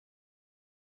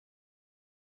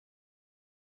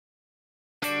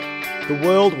The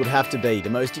world would have to be the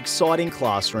most exciting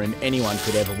classroom anyone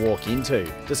could ever walk into.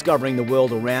 Discovering the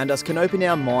world around us can open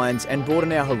our minds and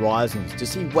broaden our horizons to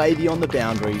see way beyond the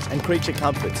boundaries and creature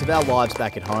comforts of our lives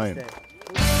back at home.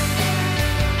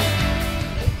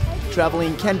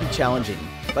 Travelling can be challenging,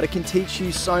 but it can teach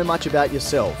you so much about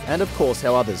yourself and of course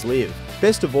how others live.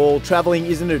 Best of all, travelling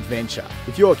is an adventure.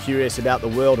 If you're curious about the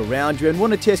world around you and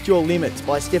want to test your limits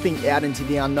by stepping out into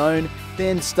the unknown,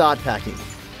 then start packing.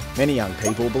 Many young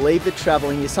people believe that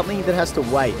travelling is something that has to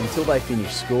wait until they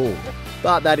finish school.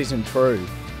 But that isn't true.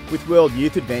 With World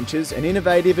Youth Adventures, an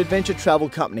innovative adventure travel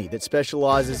company that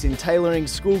specialises in tailoring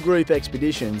school group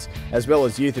expeditions as well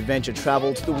as youth adventure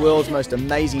travel to the world's most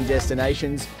amazing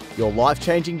destinations, your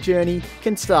life-changing journey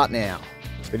can start now.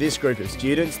 For this group of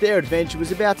students, their adventure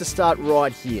was about to start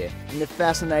right here in the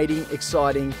fascinating,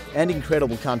 exciting and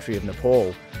incredible country of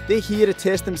Nepal. They're here to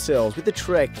test themselves with a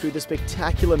trek through the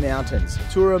spectacular mountains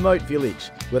to a remote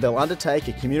village where they'll undertake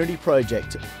a community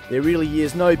project. There really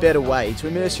is no better way to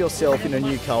immerse yourself in a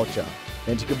new culture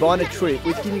than to combine a trip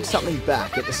with giving something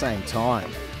back at the same time.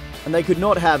 And they could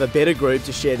not have a better group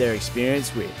to share their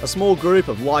experience with. A small group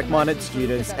of like-minded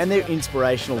students and their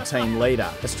inspirational team leader,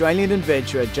 Australian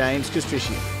adventurer James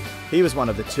Kostrician. He was one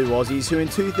of the two Aussies who in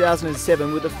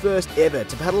 2007 were the first ever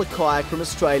to paddle a kayak from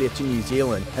Australia to New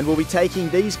Zealand and will be taking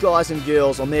these guys and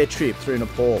girls on their trip through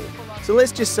Nepal. So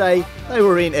let's just say they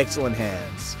were in excellent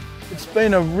hands. It's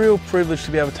been a real privilege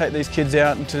to be able to take these kids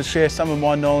out and to share some of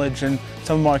my knowledge and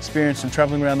some of my experience in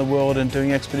travelling around the world and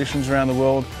doing expeditions around the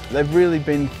world. They've really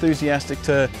been enthusiastic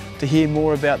to hear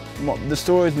more about the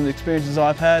stories and the experiences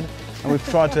I've had, and we've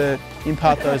tried to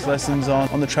impart those lessons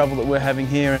on the travel that we're having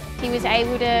here. He was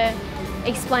able to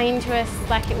explain to us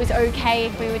like it was okay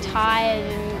if we were tired,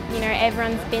 and you know,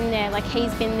 everyone's been there, like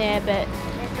he's been there, but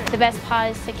the best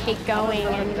part is to keep going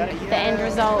and the end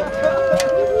result.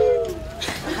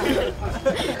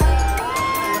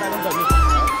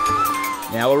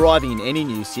 Now, arriving in any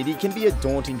new city can be a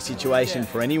daunting situation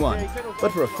for anyone,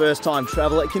 but for a first-time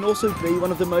traveller it can also be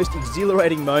one of the most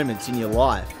exhilarating moments in your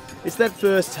life. It's that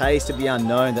first taste of the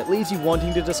unknown that leaves you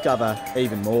wanting to discover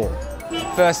even more.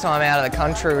 First time out of the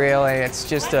country really, it's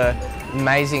just an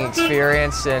amazing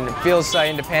experience and it feels so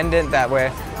independent that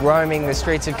we're roaming the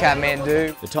streets of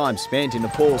Kathmandu. The time spent in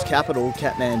Nepal's capital,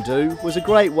 Kathmandu, was a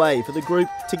great way for the group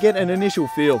to get an initial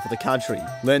feel for the country,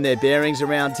 learn their bearings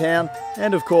around town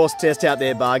and of course test out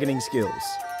their bargaining skills.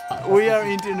 We are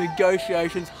into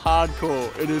negotiations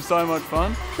hardcore. It is so much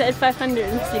fun. Said 500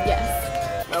 and said yes.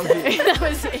 That was it. That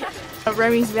was it.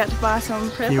 Romy's about to buy some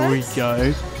preppers. Here we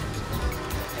go.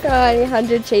 Only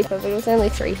 100 cheaper, but it was only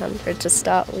 300 to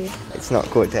start with. It's not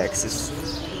Gore-Tex,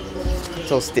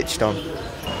 it's all stitched on.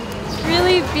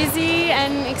 Really busy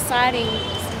and exciting.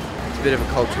 It's a bit of a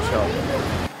culture shock.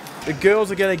 The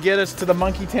girls are going to get us to the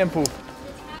Monkey Temple.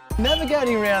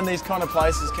 Navigating around these kind of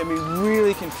places can be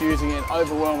really confusing and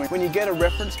overwhelming. When you get a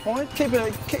reference point, keep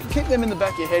them in the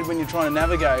back of your head when you're trying to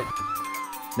navigate.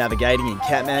 Navigating in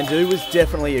Kathmandu was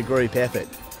definitely a group effort,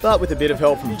 but with a bit of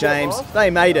help from James, they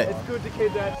made it. It's good to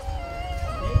keep that.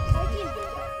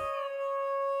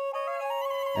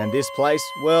 And this place,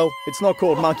 well, it's not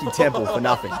called Monkey Temple for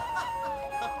nothing.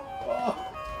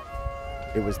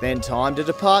 It was then time to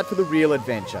depart for the real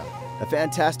adventure, a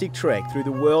fantastic trek through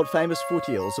the world-famous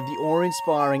foothills of the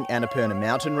awe-inspiring Annapurna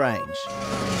mountain range.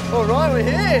 All right, we're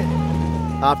here.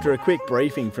 After a quick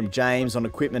briefing from James on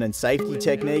equipment and safety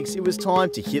techniques, it was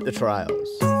time to hit the trails.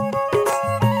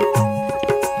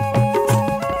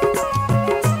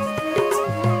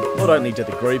 Not only did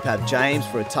the group have James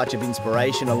for a touch of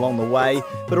inspiration along the way,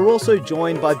 but are also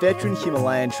joined by veteran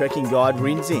Himalayan trekking guide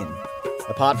Rinzin.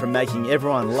 Apart from making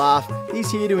everyone laugh,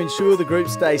 he's here to ensure the group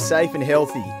stays safe and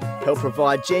healthy, help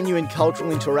provide genuine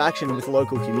cultural interaction with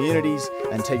local communities,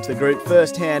 and teach the group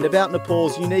firsthand about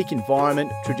Nepal's unique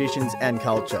environment, traditions and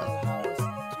culture.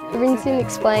 Rinzin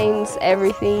explains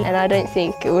everything, and I don't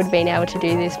think it would have been able to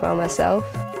do this by myself.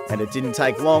 And it didn't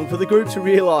take long for the group to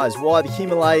realise why the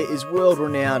Himalaya is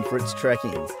world-renowned for its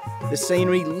trekking. The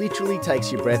scenery literally takes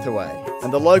your breath away,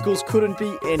 and the locals couldn't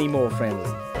be any more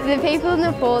friendly. The people in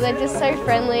Nepal, they're just so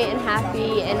friendly and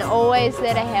happy and always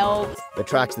there to help. The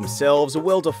tracks themselves are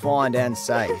well-defined and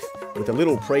safe. With a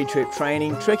little pre-trip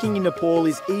training, trekking in Nepal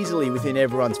is easily within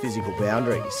everyone's physical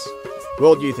boundaries.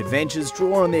 World Youth Adventures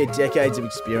draw on their decades of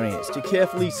experience to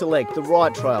carefully select the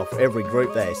right trail for every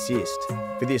group they assist.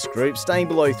 For this group, staying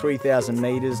below 3,000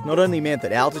 metres not only meant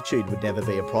that altitude would never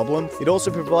be a problem, it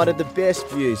also provided the best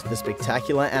views of the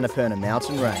spectacular Annapurna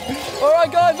mountain range. All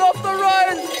right guys, off the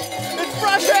road! It's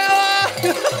rush hour!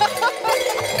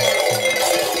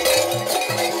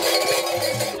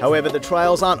 However, the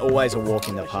trails aren't always a walk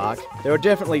in the park. There are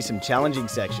definitely some challenging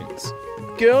sections.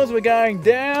 Girls, we're going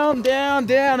down, down,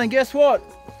 down, and guess what?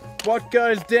 What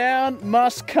goes down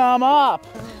must come up.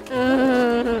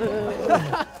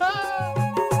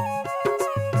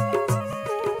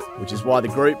 Which is why the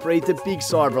group breathed a big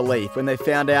sigh of relief when they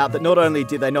found out that not only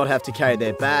did they not have to carry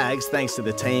their bags thanks to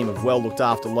the team of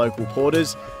well-looked-after local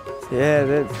porters. Yeah,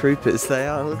 they're troopers, they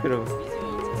are. Look at them.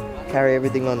 Carry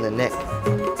everything on their neck.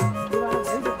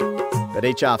 But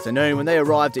each afternoon when they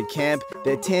arrived at camp,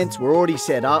 their tents were already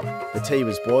set up, the tea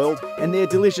was boiled, and their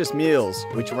delicious meals,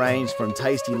 which ranged from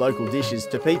tasty local dishes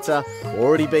to pizza, were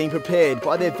already being prepared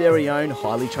by their very own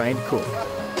highly trained cook.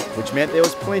 Which meant there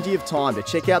was plenty of time to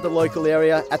check out the local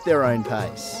area at their own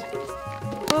pace.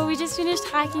 Well, we just finished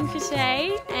hiking for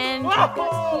today and got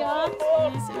here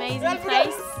in this amazing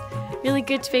place. Really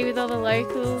good to be with all the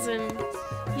locals and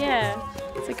yeah,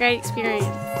 it's a great experience.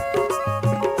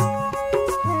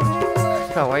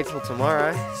 Can't wait till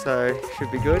tomorrow, so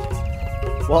should be good.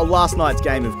 While last night's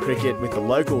game of cricket with the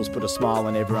locals put a smile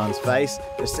on everyone's face,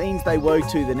 the scenes they woke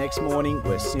to the next morning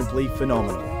were simply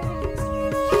phenomenal.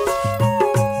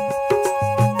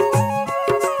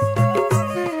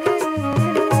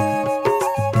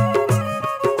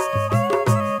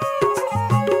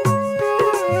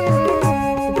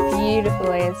 Beautiful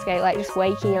landscape, like just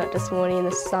waking up this morning in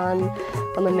the sun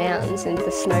on the mountains and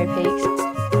the snow peaks.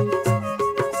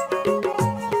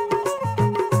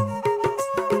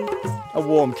 A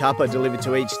warm cuppa delivered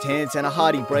to each tent and a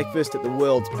hearty breakfast at the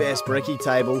world's best brekkie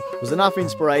table was enough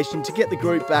inspiration to get the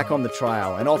group back on the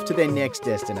trail and off to their next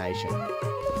destination.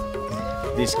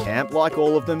 This camp, like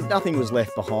all of them, nothing was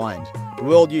left behind. The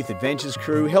World Youth Adventures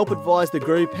crew help advise the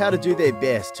group how to do their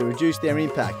best to reduce their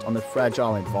impact on the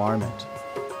fragile environment.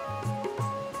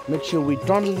 Make sure we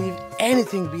don't leave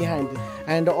anything behind,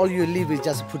 and all you leave is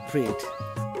just a footprint.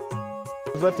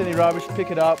 If you've left any rubbish,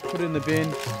 pick it up, put it in the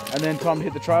bin, and then time to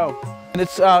hit the trail. And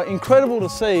it's incredible to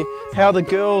see how the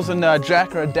girls and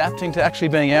Jack are adapting to actually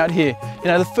being out here. You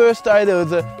know, the first day they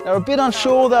were a bit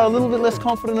unsure, they were a little bit less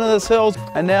confident in themselves,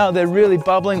 and now they're really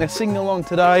bubbling, they're singing along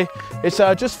today. It's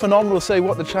just phenomenal to see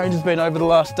what the change has been over the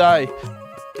last day.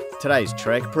 Today's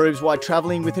trek proves why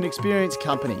travelling with an experienced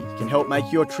company can help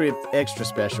make your trip extra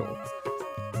special.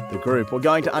 The group were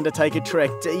going to undertake a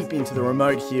trek deep into the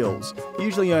remote hills,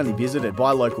 usually only visited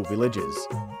by local villagers.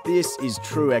 This is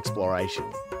true exploration.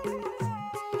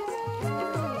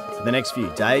 For the next few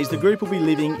days, the group will be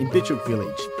living in Bichuk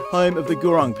village, home of the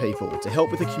Gurung people, to help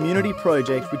with a community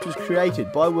project which was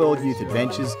created by World Youth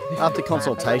Adventures after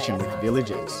consultation with the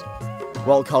villagers.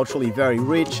 While culturally very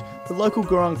rich, the local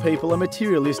Gurung people are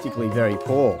materialistically very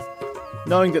poor.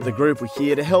 Knowing that the group were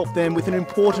here to help them with an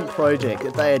important project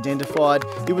that they identified,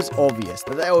 it was obvious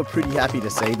that they were pretty happy to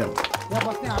see them.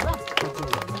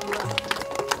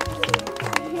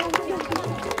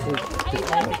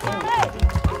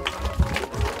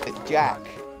 Jack.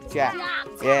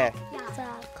 Yeah.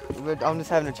 I'm just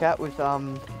having a chat with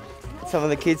some of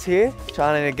the kids here,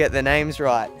 trying to get their names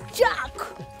right. Jack.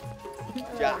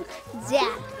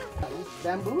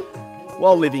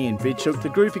 While living in Bichuk, the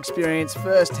group experienced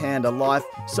firsthand a life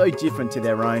so different to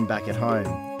their own back at home.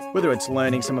 Whether it's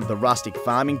learning some of the rustic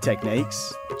farming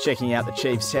techniques, checking out the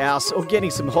chief's house, or getting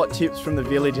some hot tips from the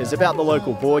villagers about the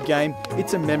local board game,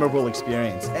 it's a memorable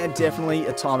experience and definitely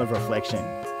a time of reflection.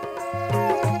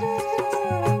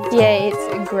 Yeah,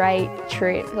 it's a great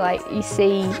trip. Like, you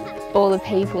see all the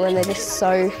people and they're just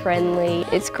so friendly.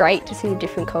 It's great to see a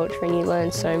different culture and you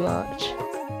learn so much.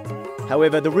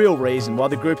 However, the real reason why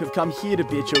the group have come here to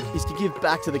Bichuk is to give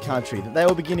back to the country that they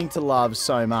were beginning to love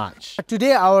so much.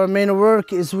 Today our main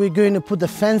work is we're going to put the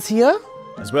fence here.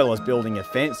 As well as building a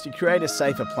fence to create a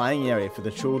safer playing area for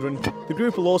the children, the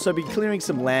group will also be clearing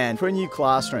some land for a new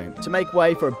classroom to make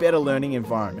way for a better learning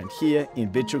environment here in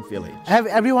Bichuk village.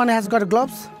 Everyone has got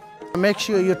gloves. Make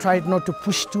sure you try not to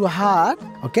push too hard,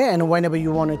 okay? And whenever you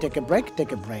want to take a break,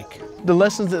 take a break. The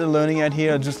lessons that they're learning out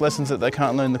here are just lessons that they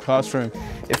can't learn in the classroom.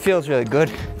 It feels really good.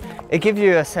 It gives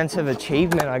you a sense of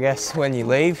achievement, I guess, when you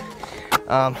leave.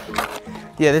 Yeah,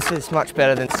 this is much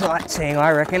better than sightseeing,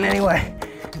 I reckon, anyway.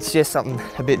 It's just something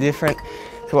a bit different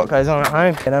to what goes on at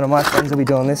home. And none of my friends will be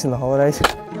doing this in the holidays.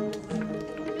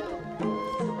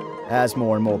 As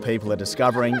more and more people are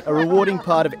discovering, a rewarding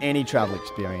part of any travel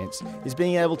experience is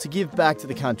being able to give back to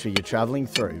the country you're travelling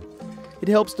through. It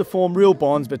helps to form real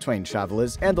bonds between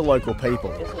travellers and the local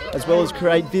people, as well as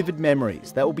create vivid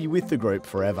memories that will be with the group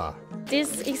forever.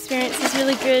 This experience is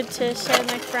really good to share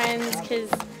with my friends because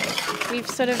we've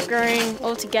sort of grown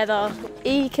all together.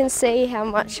 You can see how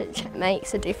much it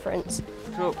makes a difference.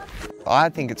 I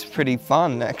think it's pretty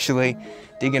fun, actually,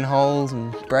 digging holes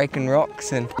and breaking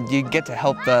rocks, and you get to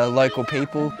help the local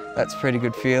people. That's a pretty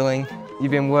good feeling.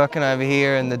 You've been working over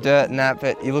here in the dirt and that,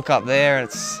 but you look up there and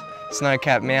it's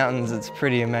snow-capped mountains. It's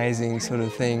pretty amazing sort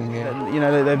of thing. Yeah. You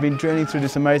know, they've been journeying through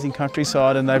this amazing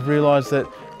countryside and they've realised that,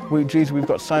 geez, we've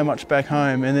got so much back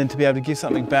home, and then to be able to give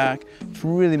something back, it's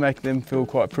really making them feel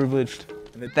quite privileged.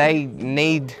 They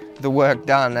need the work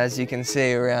done, as you can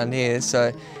see around here,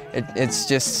 so it's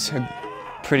just a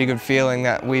pretty good feeling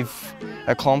that we've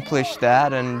accomplished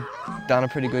that and done a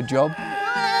pretty good job.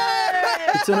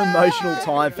 It's an emotional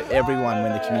time for everyone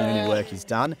when the community work is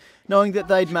done, knowing that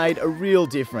they'd made a real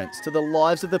difference to the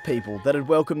lives of the people that had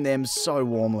welcomed them so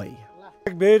warmly.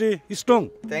 Very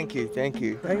strong. Thank you, thank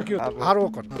you. Thank you. Hard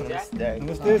worker. Namaste.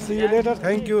 Namaste. See you later.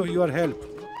 Thank you. Your help.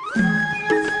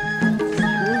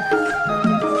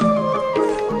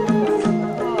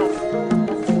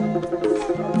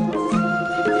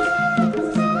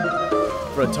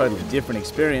 For a totally different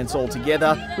experience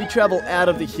altogether, we travel out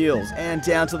of the hills and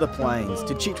down to the plains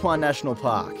to Chitwan National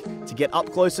Park to get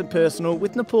up close and personal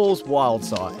with Nepal's wild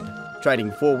side.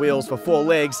 Trading 4 wheels for 4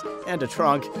 legs and a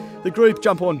trunk, the group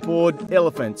jump on board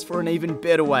elephants for an even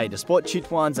better way to spot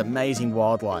Chitwan's amazing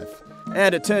wildlife.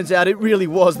 And it turns out it really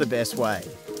was the best way.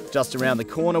 Just around the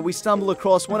corner, we stumble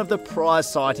across one of the prized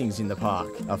sightings in the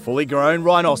park, a fully grown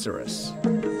rhinoceros.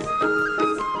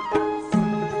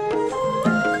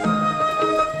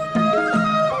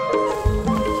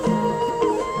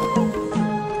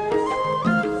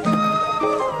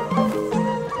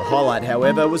 The highlight,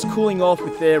 however, was cooling off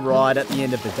with their ride at the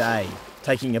end of the day,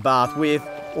 taking a bath with,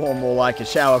 or more like a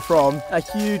shower from, a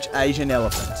huge Asian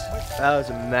elephant. That was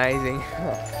amazing.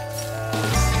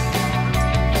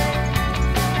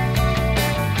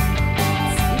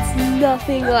 It's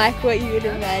nothing like what you would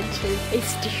imagine.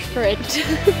 It's different.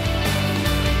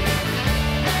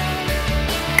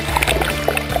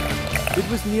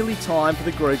 It was nearly time for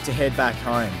the group to head back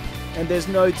home, and there's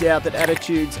no doubt that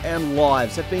attitudes and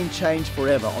lives have been changed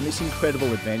forever on this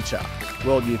incredible adventure.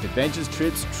 World Youth Adventures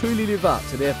trips truly live up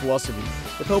to their philosophy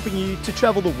of helping you to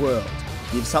travel the world,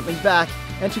 give something back,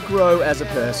 and to grow as a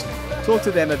person. Talk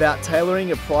to them about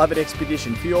tailoring a private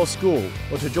expedition for your school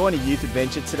or to join a youth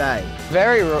adventure today.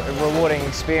 Very rewarding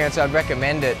experience. I'd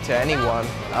recommend it to anyone.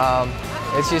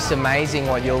 It's just amazing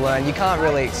what you'll learn. You can't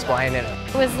really explain it.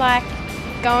 It was like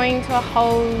going to a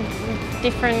whole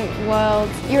different world.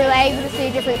 You're able to see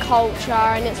a different culture,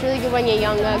 and it's really good when you're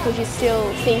younger because you're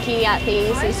still thinking out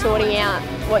things and sorting out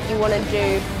what you want to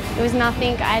do. It was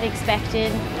nothing I'd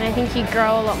expected, and I think you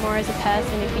grow a lot more as a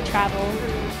person if you travel.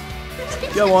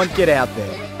 Go on, get out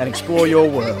there and explore your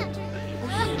world.